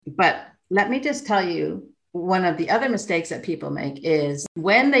But let me just tell you, one of the other mistakes that people make is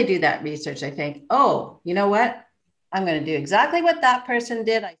when they do that research, they think, oh, you know what? I'm going to do exactly what that person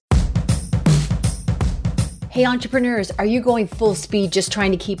did. Hey entrepreneurs, are you going full speed just trying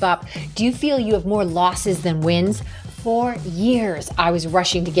to keep up? Do you feel you have more losses than wins? For years, I was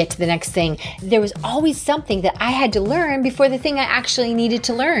rushing to get to the next thing. There was always something that I had to learn before the thing I actually needed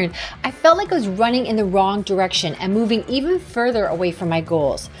to learn. I felt like I was running in the wrong direction and moving even further away from my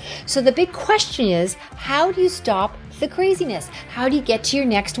goals. So the big question is, how do you stop the craziness? How do you get to your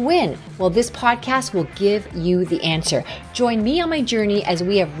next win? Well, this podcast will give you the answer. Join me on my journey as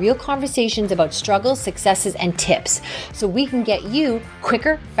we have real conversations about struggles, successes, and tips so we can get you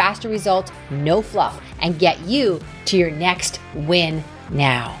quicker, faster results, no fluff, and get you to your next win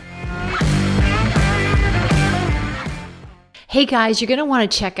now. Hey guys, you're going to want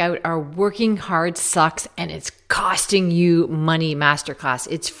to check out our Working Hard Sucks and It's Costing You Money Masterclass.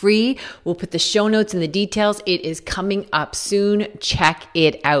 It's free. We'll put the show notes and the details. It is coming up soon. Check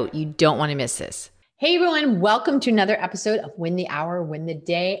it out. You don't want to miss this. Hey everyone, welcome to another episode of Win the Hour, Win the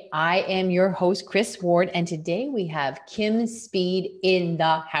Day. I am your host, Chris Ward, and today we have Kim Speed in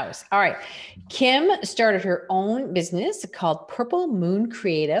the house. All right, Kim started her own business called Purple Moon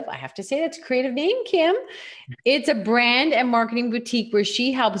Creative. I have to say that's a creative name, Kim. It's a brand and marketing boutique where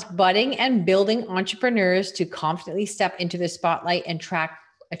she helps budding and building entrepreneurs to confidently step into the spotlight and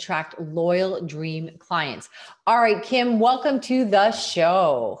attract loyal dream clients. All right, Kim, welcome to the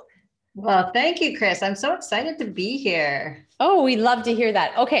show. Well, thank you, Chris. I'm so excited to be here. Oh, we love to hear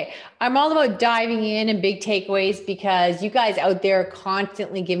that. Okay. I'm all about diving in and big takeaways because you guys out there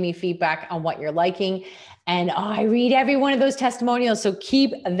constantly give me feedback on what you're liking. And I read every one of those testimonials. So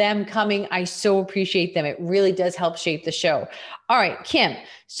keep them coming. I so appreciate them. It really does help shape the show. All right, Kim.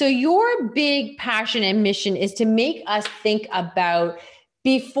 So your big passion and mission is to make us think about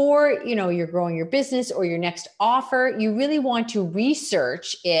before, you're growing your business or your next offer, you really want to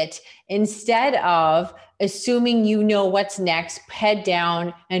research it instead of assuming you know what's next, head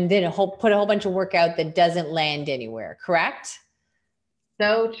down, and then put a whole bunch of work out that doesn't land anywhere. Correct?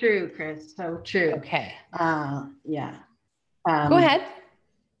 So true, Chris. So true. Okay. Yeah. Go ahead.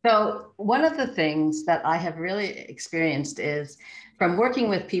 So one of the things that I have really experienced is from working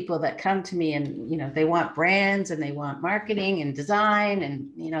with people that come to me and, they want brands and they want marketing and design and,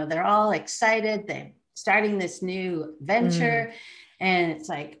 they're all excited. They're starting this new venture and it's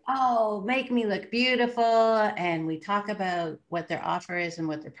like, oh, make me look beautiful. And we talk about what their offer is and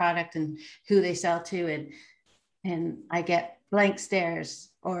what their product and who they sell to. And I get blank stares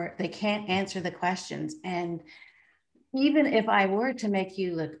or they can't answer the questions. And even if I were to make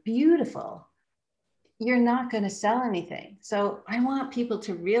you look beautiful, you're not going to sell anything. So I want people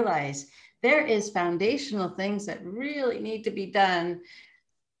to realize there is foundational things that really need to be done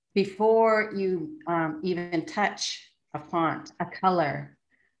before you even touch a font, a color,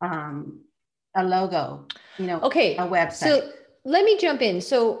 a logo, okay, a website. So let me jump in.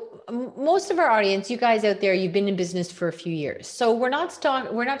 So most of our audience, you guys out there, you've been in business for a few years. So we're not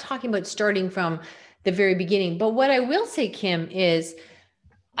talking about starting from the very beginning. But what I will say, Kim, is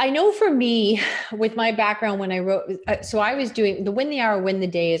I know for me, with my background, when I wrote, so I was doing the Win the Hour, Win the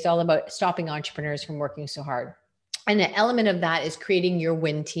Day is all about stopping entrepreneurs from working so hard. And an element of that is creating your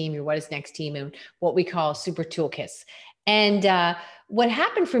win team, your what is next team, and what we call super toolkits. And what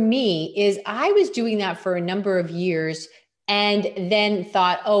happened for me is I was doing that for a number of years and then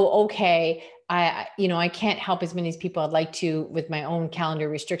thought, oh, okay, I can't help as many people I'd like to with my own calendar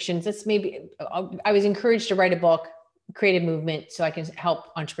restrictions. I was encouraged to write a book, create a movement so I can help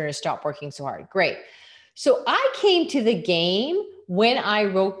entrepreneurs stop working so hard. Great. So I came to the game when I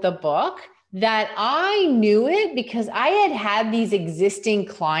wrote the book that I knew it because I had these existing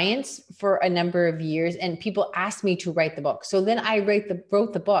clients for a number of years and people asked me to write the book. So then I wrote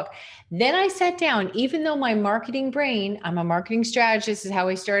the book. Then I sat down, even though my marketing brain, I'm a marketing strategist, is how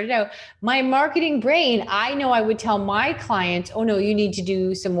I started out. My marketing brain, I know I would tell my clients, oh no, you need to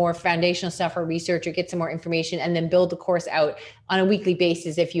do some more foundational stuff or research or get some more information and then build the course out on a weekly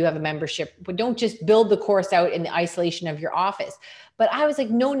basis if you have a membership. But don't just build the course out in the isolation of your office. But I was like,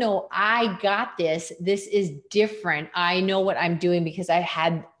 no, I got this. This is different. I know what I'm doing because I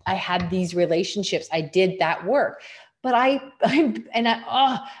had these relationships. I did that work. But I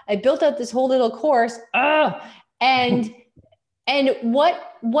built out this whole little course. And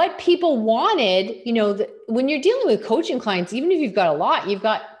what people wanted, when you're dealing with coaching clients, even if you've got a lot, you've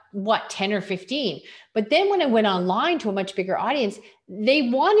got 10 or 15. But then when I went online to a much bigger audience, they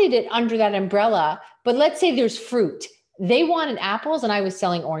wanted it under that umbrella. But let's say there's fruit. They wanted apples and I was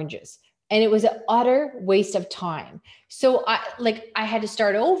selling oranges. and it was an utter waste of time. So I had to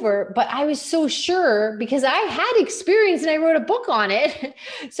start over, but I was so sure because I had experience and I wrote a book on it.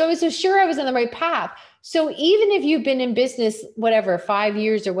 So I was so sure I was on the right path. So even if you've been in business, whatever, 5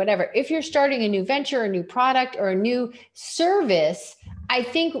 years or whatever, if you're starting a new venture, a new product, or a new service, I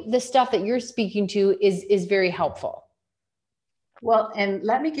think the stuff that you're speaking to is very helpful. Well, and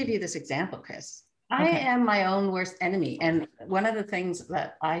let me give you this example, Chris. I Okay. am my own worst enemy. And one of the things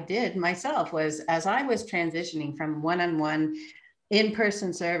that I did myself was as I was transitioning from one-on-one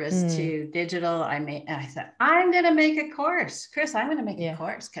in-person service to digital, I said, I'm going to make a course. Chris, I'm going to make a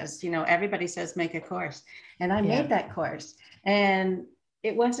course because, everybody says make a course. And I made that course and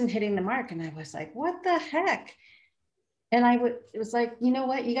it wasn't hitting the mark. And I was like, what the heck? And it was like, you know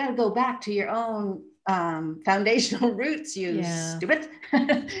what? You got to go back to your own foundational roots, you stupid.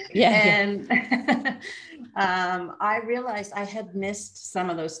 And I realized I had missed some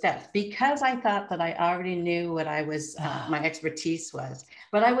of those steps because I thought that I already knew what I was, my expertise was,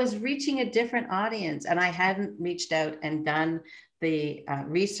 but I was reaching a different audience and I hadn't reached out and done the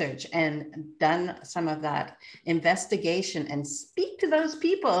research and done some of that investigation and speak to those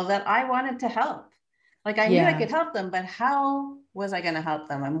people that I wanted to help. Like I knew I could help them, but how was I going to help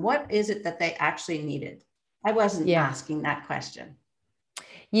them? And what is it that they actually needed? I wasn't asking that question.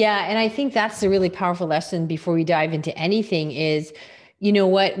 Yeah. And I think that's a really powerful lesson before we dive into anything is, you know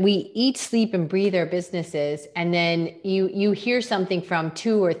what, we eat, sleep, and breathe our businesses. And then you hear something from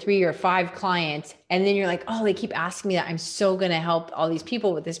 2 or 3 or 5 clients. And then you're like, oh, they keep asking me that. I'm so going to help all these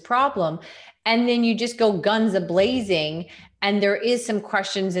people with this problem. And then you just go guns a blazing. And there is some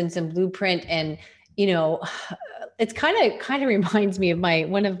questions and some blueprint and, it's kind of reminds me of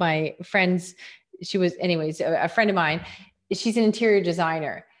one of my friends. She was, anyways, a friend of mine. She's an interior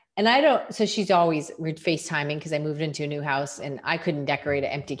designer. And so she's always, we're FaceTiming because I moved into a new house and I couldn't decorate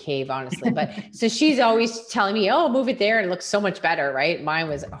an empty cave, honestly. But so she's always telling me, oh, move it there. And it looks so much better, right? Mine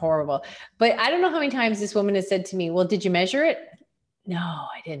was horrible. But I don't know how many times this woman has said to me, well, did you measure it? No,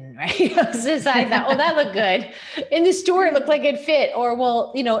 I didn't. Right. I thought, oh, that looked good. In the store, it looked like it fit. Or,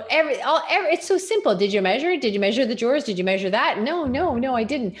 well, it's so simple. Did you measure it? Did you measure the drawers? Did you measure that? No, I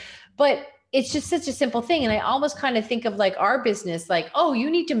didn't. But it's just such a simple thing. And I almost kind of think of like our business, like, oh,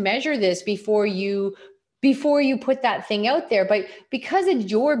 you need to measure this before you put that thing out there. But because it's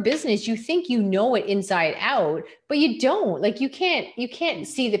your business, you think you know it inside out, but you don't. Like you can't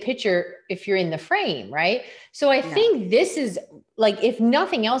see the picture if you're in the frame, right? So I think this is like, if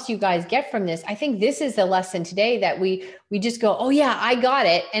nothing else you guys get from this, I think this is the lesson today that we just go, oh yeah, I got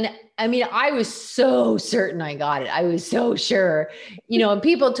it. And I mean, I was so certain I got it. I was so sure, and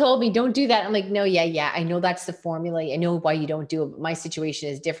people told me, don't do that. I'm like, no, yeah. I know that's the formula. I know why you don't do it. My situation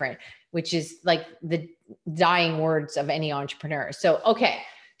is different, which is like the dying words of any entrepreneur. So, okay.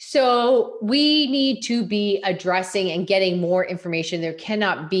 So we need to be addressing and getting more information. There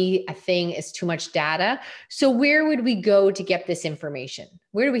cannot be a thing as too much data. So where would we go to get this information?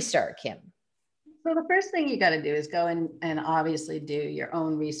 Where do we start, Kim? So the first thing you got to do is go and obviously do your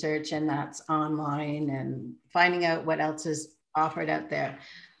own research, and that's online and finding out what else is offered out there.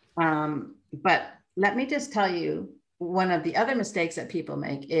 But let me just tell you, one of the other mistakes that people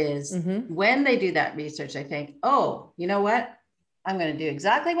make is when they do that research, they think, oh, you know what? I'm going to do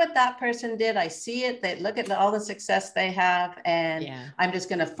exactly what that person did. I see it. They look at all the success they have, and I'm just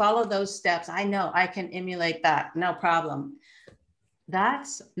going to follow those steps. I know I can emulate that. No problem.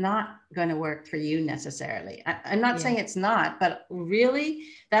 That's not going to work for you necessarily. I'm not saying it's not, but really,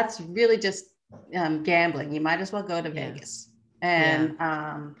 that's really just gambling. You might as well go to Vegas. And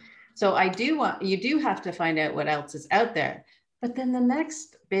so you do have to find out what else is out there. But then the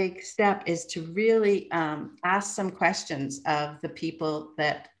next big step is to really ask some questions of the people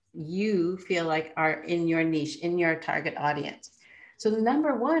that you feel like are in your niche, in your target audience. So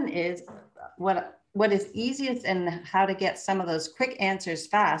number one is what is easiest and how to get some of those quick answers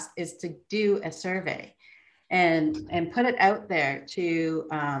fast is to do a survey and put it out there to,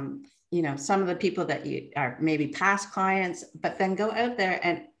 some of the people that you are maybe past clients, but then go out there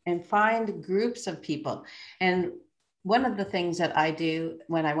and find groups of people. And one of the things that I do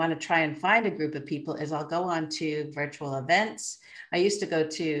when I want to try and find a group of people is I'll go on to virtual events. I used to go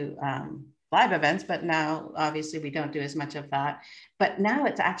to live events, but now obviously we don't do as much of that. But now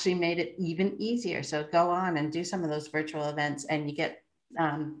it's actually made it even easier. So go on and do some of those virtual events, and you get,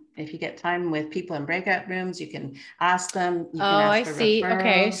 if you get time with people in breakout rooms, you can ask them. You can ask for see. referrals.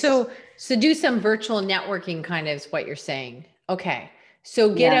 Okay. So do some virtual networking kind of is what you're saying. Okay.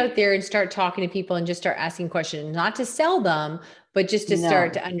 So get out there and start talking to people and just start asking questions, not to sell them, but just to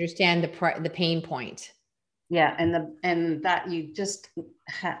start to understand the pain point. Yeah, and that you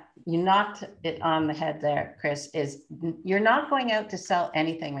knocked it on the head there, Chris, is you're not going out to sell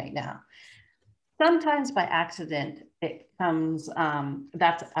anything right now. Sometimes by accident, it comes,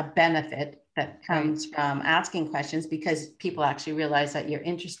 that's a benefit that comes from asking questions because people actually realize that you're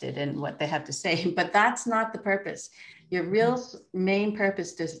interested in what they have to say, but that's not the purpose. Your real main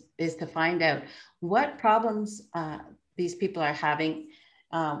purpose is to find out what problems these people are having,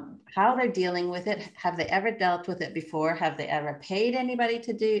 how they're dealing with it. Have they ever dealt with it before? Have they ever paid anybody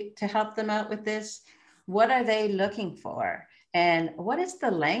to help them out with this? What are they looking for? And what is the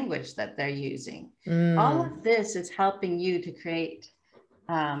language that they're using? All of this is helping you to create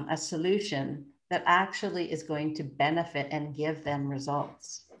a solution that actually is going to benefit and give them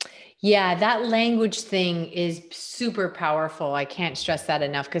results. Yeah, that language thing is super powerful. I can't stress that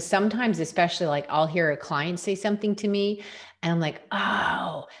enough because sometimes, especially like I'll hear a client say something to me and I'm like,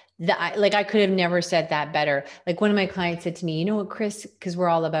 oh, like I could have never said that better. Like one of my clients said to me, you know what, Chris, because we're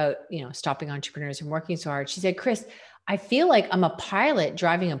all about, stopping entrepreneurs and working so hard. She said, Chris, I feel like I'm a pilot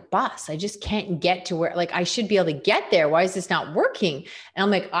driving a bus. I just can't get to where, like, I should be able to get there. Why is this not working? And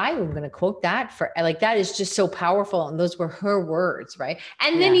I'm like, I'm going to quote that for like, that is just so powerful. And those were her words. Right.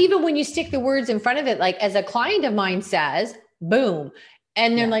 And then even when you stick the words in front of it, like as a client of mine says, boom.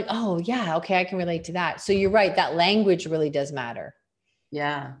 And they're like, oh yeah, okay, I can relate to that. So you're right. That language really does matter.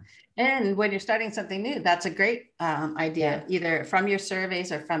 Yeah. And when you're starting something new, that's a great idea, either from your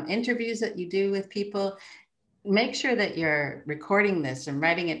surveys or from interviews that you do with people. Make sure that you're recording this and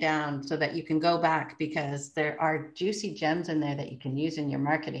writing it down so that you can go back, because there are juicy gems in there that you can use in your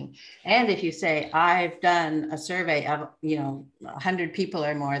marketing. And if you say, I've done a survey of, 100 people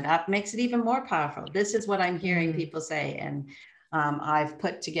or more, that makes it even more powerful. This is what I'm hearing people say. And I've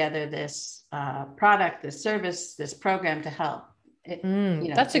put together this product, this service, this program to help.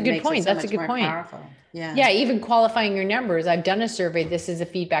 That's a good point. That's a good point. Powerful. Yeah. Even qualifying your numbers. I've done a survey. This is the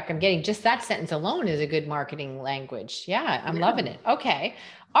feedback I'm getting. Just that sentence alone is a good marketing language. Yeah. I'm loving it. Okay.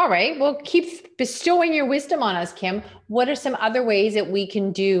 All right. Well, keep bestowing your wisdom on us, Kim. What are some other ways that we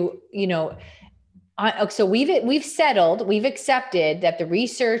can do, so we've settled, we've accepted that the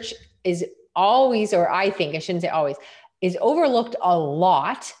research is always, or I think I shouldn't say always, is overlooked a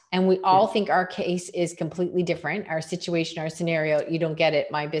lot. And we all think our case is completely different. Our situation, our scenario, you don't get it.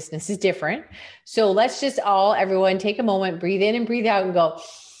 My business is different. So let's just everyone take a moment, breathe in and breathe out and go,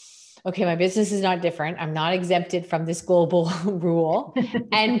 okay, my business is not different. I'm not exempted from this global rule.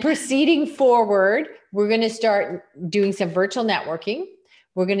 And proceeding forward, we're going to start doing some virtual networking.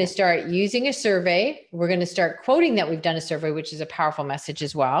 We're going to start using a survey. We're going to start quoting that we've done a survey, which is a powerful message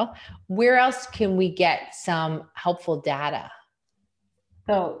as well. Where else can we get some helpful data?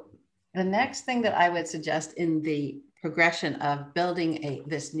 So the next thing that I would suggest in the progression of building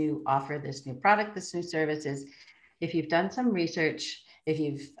this new offer, this new product, this new service is, if you've done some research, if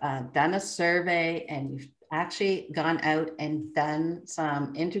you've done a survey and you've actually gone out and done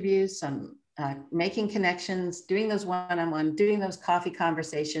some interviews, some making connections, doing those one-on-one, doing those coffee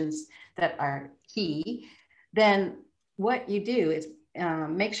conversations that are key, then what you do is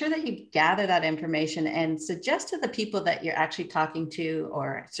make sure that you gather that information and suggest to the people that you're actually talking to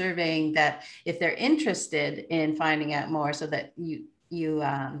or surveying that if they're interested in finding out more, so that you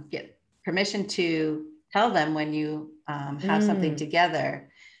get permission to tell them when you have something together.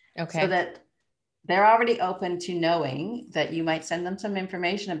 Okay. So that they're already open to knowing that you might send them some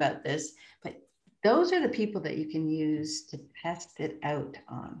information about this, but those are the people that you can use to test it out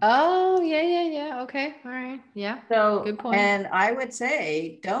on. Oh, yeah. Okay. All right. Yeah. So, good point. And I would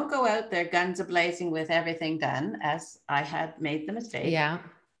say, don't go out there guns a-blazing with everything done, as I had made the mistake. Yeah.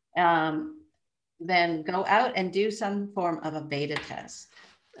 Then go out and do some form of a beta test.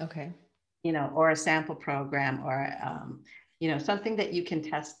 Okay. Or a sample program, or something that you can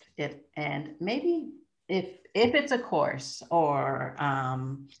test it. And maybe if it's a course, or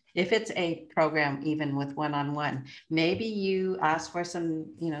if it's a program, even with one-on-one, maybe you ask for some,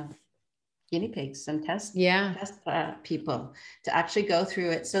 guinea pigs, some test people to actually go through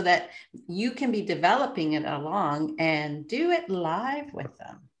it, so that you can be developing it along and do it live with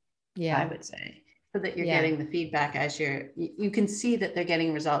them. Yeah, I would say. So that you're getting the feedback as you can see that they're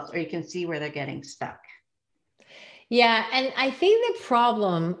getting results, or you can see where they're getting stuck. Yeah. And I think the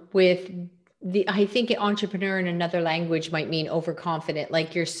problem with I think an entrepreneur in another language might mean overconfident.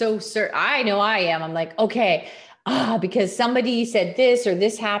 Like you're so certain. I know I am. I'm like, okay, because somebody said this or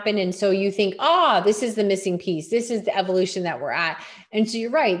this happened. And so you think, this is the missing piece. This is the evolution that we're at. And so you're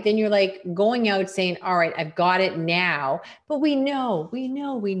right. Then you're like going out saying, all right, I've got it now. But we know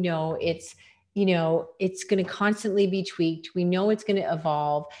you know, it's going to constantly be tweaked. We know it's going to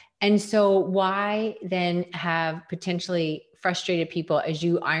evolve. And so why then have potentially frustrated people as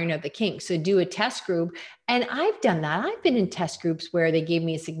you iron out the kinks? So do a test group. And I've done that. I've been in test groups where they gave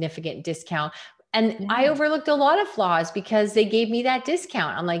me a significant discount. And I Yeah. overlooked a lot of flaws because they gave me that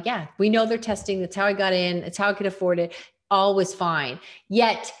discount. I'm like, yeah, we know they're testing. That's how I got in. That's how I could afford it. All was fine.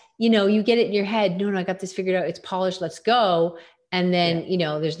 Yet, you know, you get it in your head. No, I got this figured out. It's polished. Let's go. And Yeah. then, you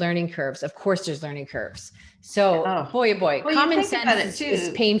know, there's learning curves. Of course, there's learning curves. So, Oh, boy, oh boy, well, you common think about sense it is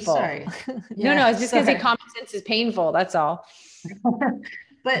too. painful. Sorry. No, I Yeah, was just going to say sorry. common sense is painful. That's all.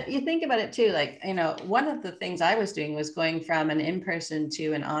 But you think about it too, like, one of the things I was doing was going from an in-person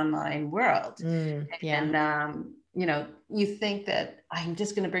to an online world. Yeah. And, you think that I'm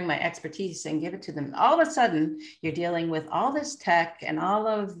just going to bring my expertise and give it to them. All of a sudden, you're dealing with all this tech and all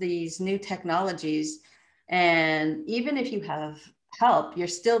of these new technologies. And even if you have help, you're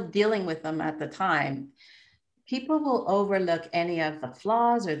still dealing with them at the time. People will overlook any of the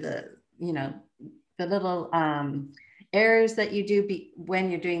flaws or the little errors that you do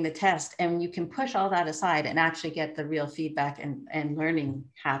when you're doing the test, and you can push all that aside and actually get the real feedback and learning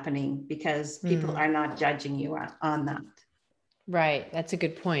happening because people are not judging you on that. Right. That's a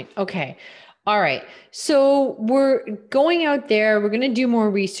good point. Okay. All right. So we're going out there. We're going to do more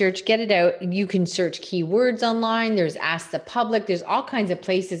research, get it out. You can search keywords online. There's Ask the Public. There's all kinds of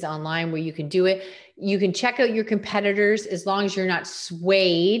places online where you can do it. You can check out your competitors as long as you're not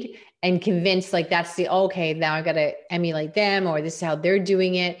swayed and convinced like that's okay, now I got to emulate them or this is how they're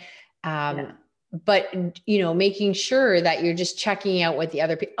doing it. Yeah. But, you know, making sure that you're just checking out what the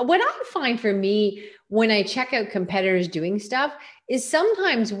other people, what I find for me when I check out competitors doing stuff is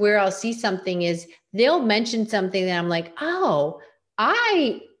sometimes where I'll see something is they'll mention something that I'm like, oh,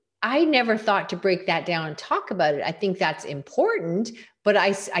 I never thought to break that down and talk about it. I think that's important, but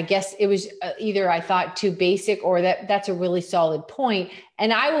I guess it was either I thought too basic or that's a really solid point.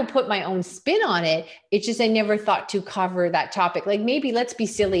 And I will put my own spin on it. It's just, I never thought to cover that topic. Like maybe let's be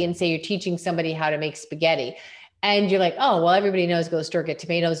silly and say you're teaching somebody how to make spaghetti. And you're like, oh, well, everybody knows go to the store, get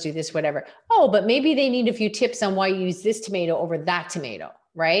tomatoes, do this, whatever. Oh, but maybe they need a few tips on why you use this tomato over that tomato.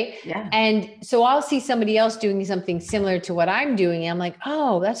 Right. Yeah. And so I'll see somebody else doing something similar to what I'm doing. And I'm like,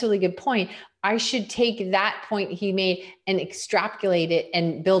 oh, that's a really good point. I should take that point he made and extrapolate it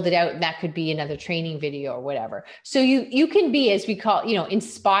and build it out. And that could be another training video or whatever. So you can be, as we call,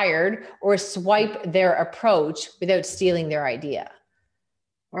 inspired or swipe their approach without stealing their idea.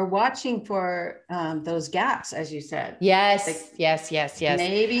 Or watching for those gaps, as you said. Yes, like yes.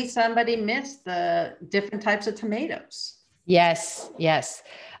 Maybe somebody missed the different types of tomatoes. Yes.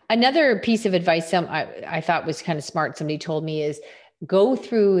 Another piece of advice I thought was kind of smart, somebody told me, is go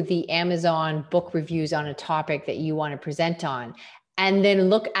through the Amazon book reviews on a topic that you want to present on, and then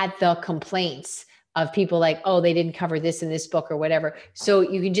look at the complaints of people like, oh, they didn't cover this in this book or whatever. So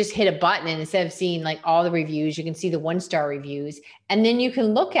you can just hit a button, and instead of seeing like all the reviews, you can see the 1-star reviews, and then you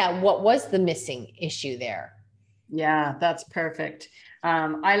can look at what was the missing issue there. Yeah, that's perfect.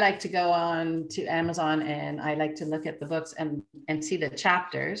 I like to go on to Amazon and I like to look at the books and see the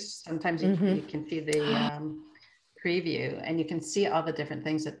chapters. Sometimes you can see the preview and you can see all the different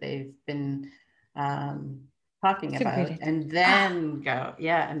things that they've been talking about, and then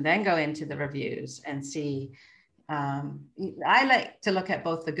go into the reviews and see. I like to look at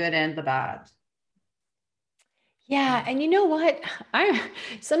both the good and the bad. Yeah. And you know what?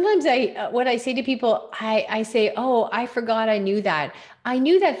 Sometimes what I say to people, I say, oh, I forgot I knew that. I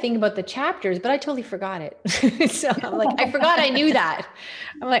knew that thing about the chapters, but I totally forgot it. So I'm like, I forgot I knew that.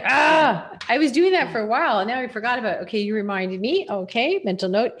 I'm like, I was doing that for a while and now I forgot about it. Okay. You reminded me. Okay. Mental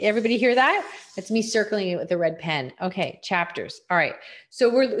note. Everybody hear that? That's me circling it with a red pen. Okay. Chapters. All right. So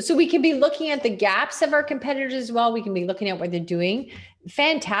we can be looking at the gaps of our competitors as well. We can be looking at what they're doing.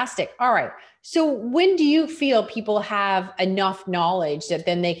 Fantastic. All right. So when do you feel people have enough knowledge that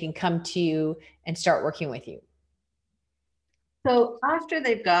then they can come to you and start working with you? So after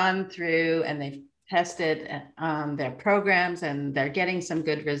they've gone through and they've tested their programs and they're getting some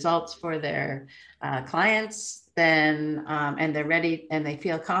good results for their clients, then and they're ready and they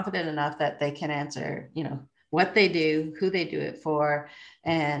feel confident enough that they can answer, what they do, who they do it for,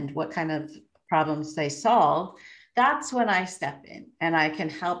 and what kind of problems they solve. That's when I step in and I can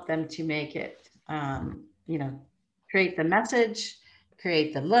help them to make it, create the message,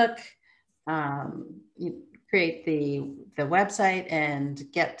 create the look, create the website, and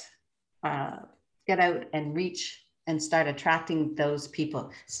get out and reach and start attracting those people,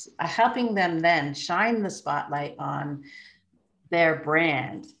 helping them then shine the spotlight on their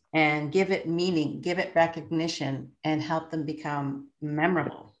brand and give it meaning, give it recognition, and help them become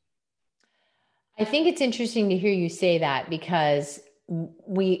memorable. I think it's interesting to hear you say that because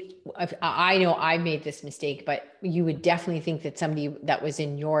I know I made this mistake, but you would definitely think that somebody that was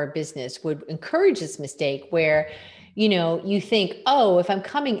in your business would encourage this mistake where, you think, oh, if I'm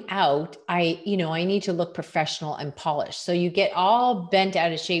coming out, I need to look professional and polished. So you get all bent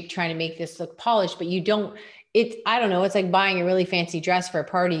out of shape trying to make this look polished, but you don't, I don't know, it's like buying a really fancy dress for a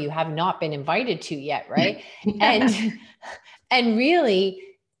party you have not been invited to yet, right? Yeah. And and really,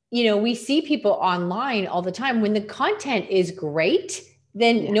 we see people online all the time when the content is great,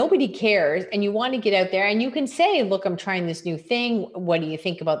 then Yeah. nobody cares. And you want to get out there and you can say, look, I'm trying this new thing. What do you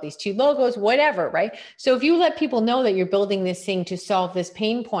think about these two logos? Whatever. Right. So if you let people know that you're building this thing to solve this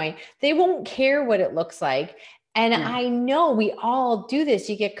pain point, they won't care what it looks like. And No. I know we all do this.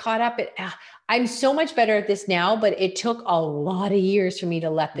 You get caught up at, I'm so much better at this now, but it took a lot of years for me to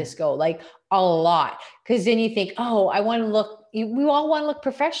let this go. Like a lot. Cause then you think, oh, I want to look, we all want to look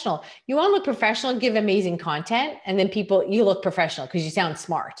professional. You want to look professional, give amazing content. And then you look professional because you sound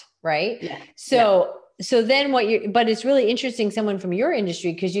smart. Right. Yeah. So then but it's really interesting, someone from your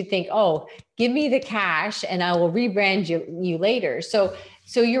industry, because you think, oh, give me the cash and I will rebrand you later. So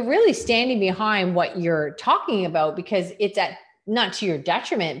you're really standing behind what you're talking about because it's not to your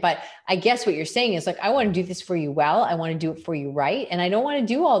detriment, but I guess what you're saying is like, I want to do this for you well. I want to do it for you right. And I don't want to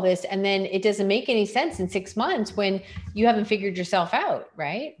do all this. And then it doesn't make any sense in 6 months when you haven't figured yourself out.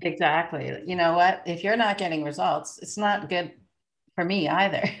 Right. Exactly. You know what? If you're not getting results, it's not good for me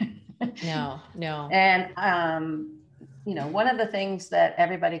either. No. And, one of the things that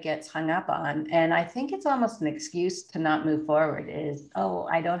everybody gets hung up on, and I think it's almost an excuse to not move forward, is, oh,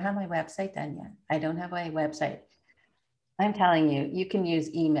 I don't have my website done yet. I don't have my website. I'm telling you, you can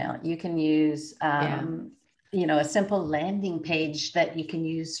use email. You can use, a simple landing page that you can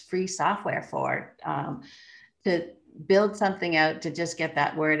use free software for, to build something out, to just get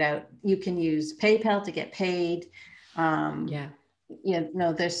that word out. You can use PayPal to get paid.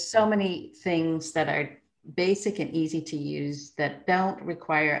 There's so many things that are basic and easy to use that don't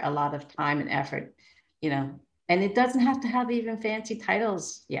require a lot of time and effort, and it doesn't have to have even fancy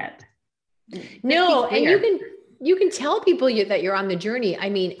titles yet. No, and you can tell people that you're on the journey. I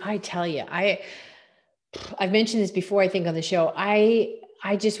mean, I tell you, I've mentioned this before, I think on the show, I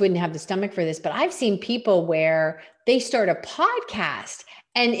just wouldn't have the stomach for this, but I've seen people where they start a podcast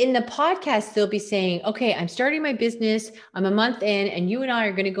and in the podcast, they'll be saying, okay, I'm starting my business. I'm a month in and you and I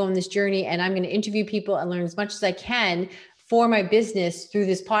are going to go on this journey and I'm going to interview people and learn as much as I can for my business through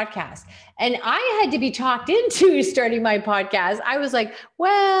this podcast. And I had to be talked into starting my podcast. I was like,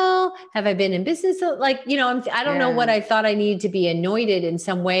 well, have I been in business? Like, I don't know what I thought I needed to be anointed in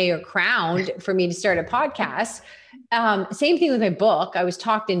some way or crowned for me to start a podcast. Same thing with my book. I was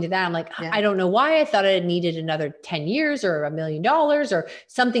talked into that. I'm like, I don't know why I thought I needed another 10 years or $1 million or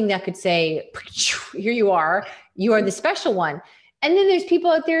something that could say, here you are the special one. And then there's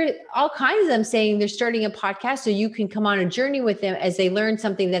people out there, all kinds of them saying they're starting a podcast so you can come on a journey with them as they learn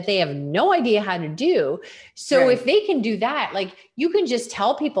something that they have no idea how to do. So if they can do that, like you can just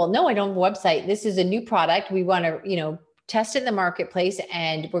tell people, no, I don't have a website. This is a new product. We want to, test it in the marketplace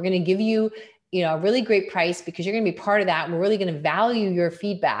and we're going to give you, a really great price because you're going to be part of that. We're really going to value your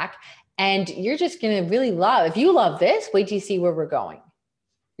feedback and you're just going to really if you love this, wait till you see where we're going.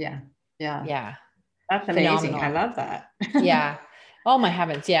 Yeah. That's amazing. Phenomenal. I love that. Yeah. Oh my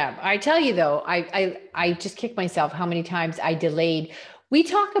heavens. Yeah. I tell you though, I just kicked myself how many times I delayed. We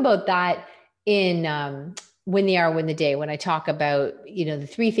talk about that in Win the Hour, Win the Day, when I talk about, the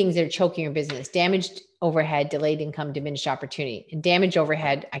 3 things that are choking your business: damaged overhead, delayed income, diminished opportunity. And damaged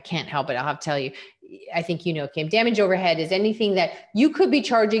overhead, I can't help it. I'll have to tell you, I think, Kim, damaged overhead is anything that you could be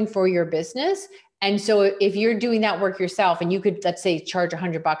charging for your business. And so if you're doing that work yourself and you could, let's say, charge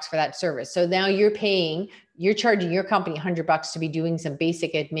 $100 for that service. So now you're charging your company $100 to be doing some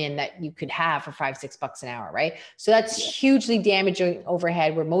basic admin that you could have for $5-6 an hour, right? So that's hugely damaging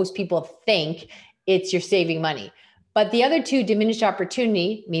overhead where most people think you're saving money. But the other 2, diminished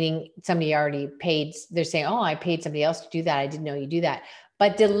opportunity, meaning somebody already paid, they're saying, oh, I paid somebody else to do that. I didn't know you do that.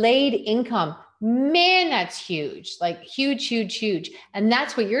 But delayed income, man, that's huge, like huge, huge, huge. And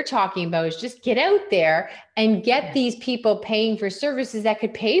that's what you're talking about, is just get out there and get these people paying for services that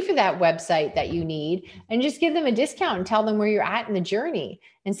could pay for that website that you need, and just give them a discount and tell them where you're at in the journey,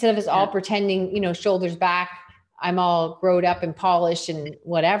 instead of us all pretending, shoulders back, I'm all growed up and polished and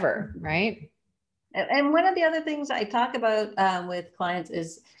whatever. Right. And one of the other things I talk about with clients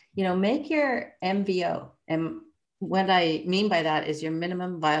is, make your MVO. And what I mean by that is your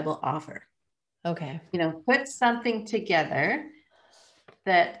minimum viable offer. Okay. Put something together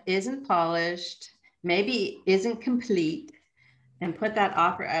that isn't polished, maybe isn't complete, and put that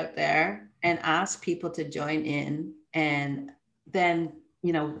offer out there and ask people to join in, and then,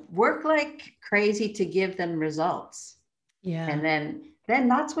 work like crazy to give them results. Yeah. And then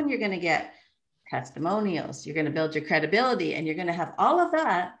that's when you're going to get testimonials. You're going to build your credibility, and you're going to have all of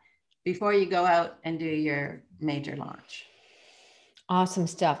that before you go out and do your major launch. Awesome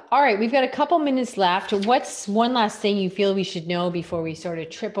stuff. All right. We've got a couple minutes left. What's one last thing you feel we should know before we sort of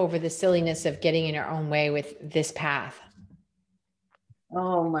trip over the silliness of getting in our own way with this path?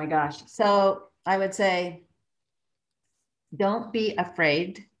 Oh my gosh. So I would say, don't be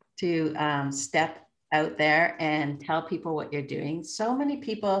afraid to step out there and tell people what you're doing. So many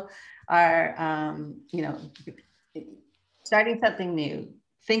people are, starting something new,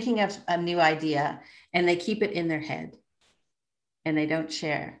 thinking of a new idea, and they keep it in their head and they don't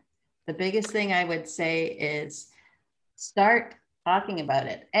share. The biggest thing I would say is start talking about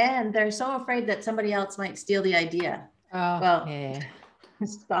it. And they're so afraid that somebody else might steal the idea. Oh, well, yeah.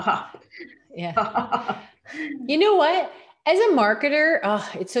 Stop. Yeah. Stop. You know what? As a marketer,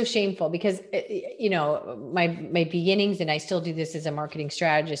 it's so shameful because, my beginnings, and I still do this as a marketing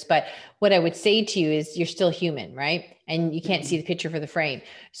strategist, but what I would say to you is you're still human, right? And you can't see the picture for the frame.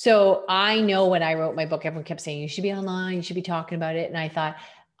 So I know when I wrote my book, everyone kept saying, you should be online, you should be talking about it. And I thought,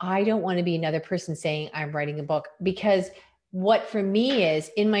 I don't want to be another person saying I'm writing a book, because what for me is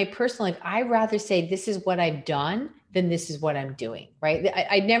in my personal life, I rather say this is what I've done than this is what I'm doing. Right.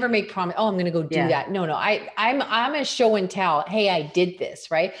 I never make promise. Oh, I'm going to go do that. No, I'm a show and tell. Hey, I did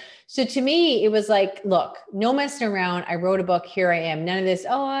this. Right. So to me, it was like, look, no messing around. I wrote a book. Here I am. None of this.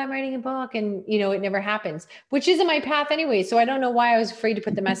 Oh, I'm writing a book. And it never happens, which isn't my path anyway. So I don't know why I was afraid to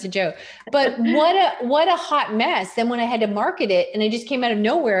put the message out, but what a hot mess. Then when I had to market it and it just came out of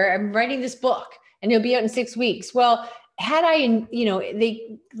nowhere, I'm writing this book and it'll be out in 6 weeks. Well, had I,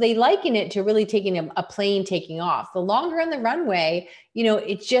 they liken it to really taking a plane taking off. The longer on the runway,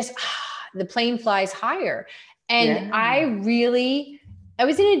 it just, the plane flies higher. And yeah. I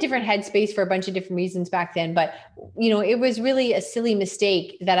was in a different headspace for a bunch of different reasons back then, but it was really a silly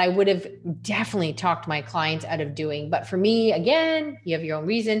mistake that I would have definitely talked my clients out of doing. But for me, again, you have your own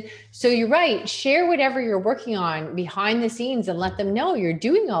reason. So you're right. Share whatever you're working on behind the scenes and let them know you're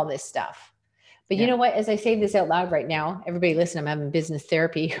doing all this stuff. But you know what, as I say this out loud right now, everybody listen, I'm having business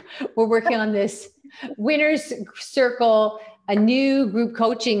therapy. We're working on this Winner's Circle, a new group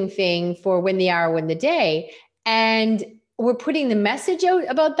coaching thing for Win the Hour, Win the Day. And we're putting the message out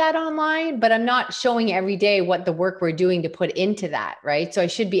about that online, but I'm not showing every day what the work we're doing to put into that, right? So I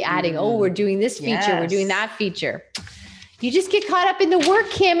should be adding, we're doing this feature, we're doing that feature. You just get caught up in the work,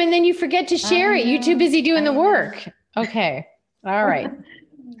 Kim, and then you forget to share it. You're too busy doing the work. Okay. All right.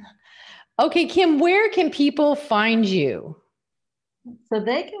 Okay, Kim, where can people find you? So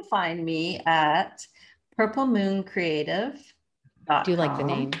they can find me at purplemooncreative.com. Do you like the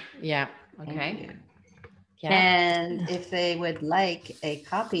name? Yeah. Okay. Yeah. And if they would like a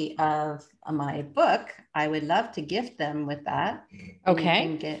copy of my book, I would love to gift them with that.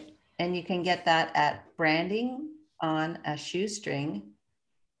 Okay. You can get that at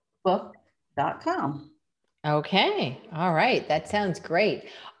brandingonashoestringbook.com. Okay. All right. That sounds great.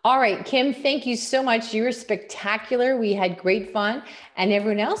 All right, Kim, thank you so much. You were spectacular. We had great fun. And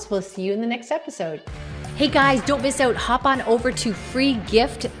everyone else, we'll see you in the next episode. Hey guys, don't miss out. Hop on over to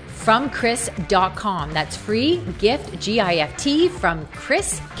freegiftfromkris.com. That's free gift, GIFT, from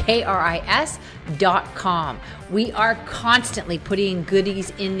Kris, KRIS.com. We are constantly putting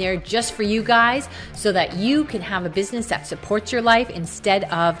goodies in there just for you guys so that you can have a business that supports your life instead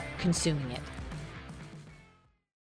of consuming it.